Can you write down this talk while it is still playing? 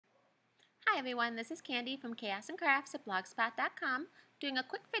Hi everyone, this is Candy from Chaos and Crafts at blogspot.com doing a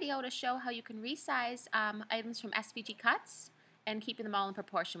quick video to show how you can resize items from SVG cuts and keeping them all in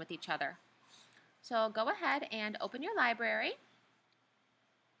proportion with each other. So go ahead and open your library.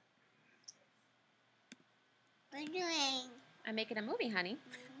 What are you doing? I'm making a movie, honey.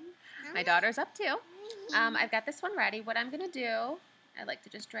 My daughter's up too. I've got this one ready. What I'm going to do, I like to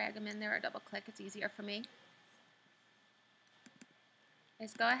just drag them in there or double click. It's easier for me.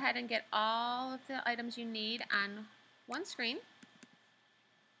 Is go ahead and get all of the items you need on one screen.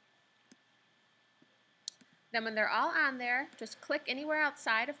 Then when they're all on there, just click anywhere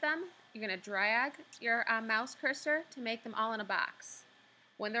outside of them. You're going to drag your mouse cursor to make them all in a box.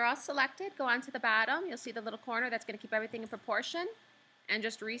 When they're all selected, go on to the bottom. You'll see the little corner that's going to keep everything in proportion and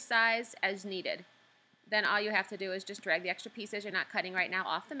just resize as needed. Then all you have to do is just drag the extra pieces you're not cutting right now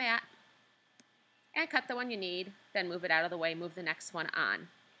off the mat and cut the one you need, then move it out of the way, move the next one on.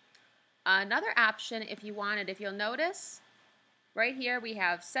 Another option, if you wanted, if you'll notice, right here we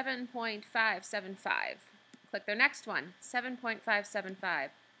have 7.575. Click their next one, 7.575,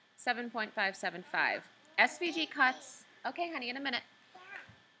 7.575. SVG cuts, okay honey, in a minute.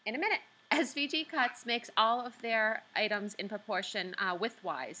 SVG cuts makes all of their items in proportion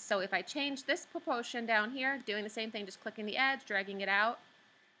width-wise. So if I change this proportion down here, doing the same thing, just clicking the edge, dragging it out.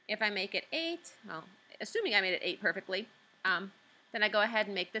 If I make it 8, well, assuming I made it 8 perfectly, then I go ahead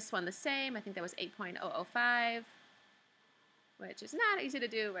and make this one the same. I think that was 8.005, which is not easy to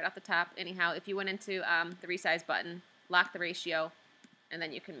do right off the top. Anyhow, if you went into the resize button, lock the ratio, and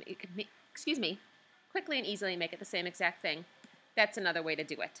then you can quickly and easily make it the same exact thing. That's another way to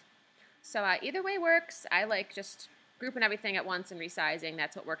do it. So either way works. I like just grouping everything at once and resizing.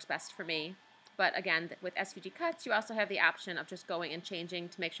 That's what works best for me. But again, with SVG cuts, you also have the option of just going and changing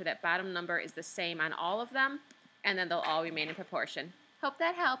to make sure that bottom number is the same on all of them, and then they'll all remain in proportion. Hope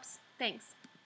that helps. Thanks.